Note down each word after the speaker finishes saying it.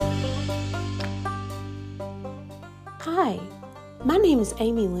Hi, my name is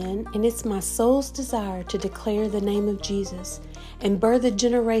Amy Lynn, and it's my soul's desire to declare the name of Jesus and birth a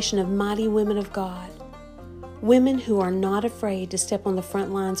generation of mighty women of God. Women who are not afraid to step on the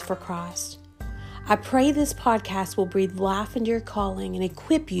front lines for Christ. I pray this podcast will breathe life into your calling and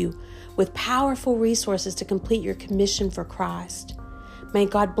equip you with powerful resources to complete your commission for Christ. May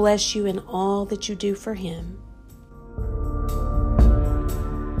God bless you in all that you do for Him.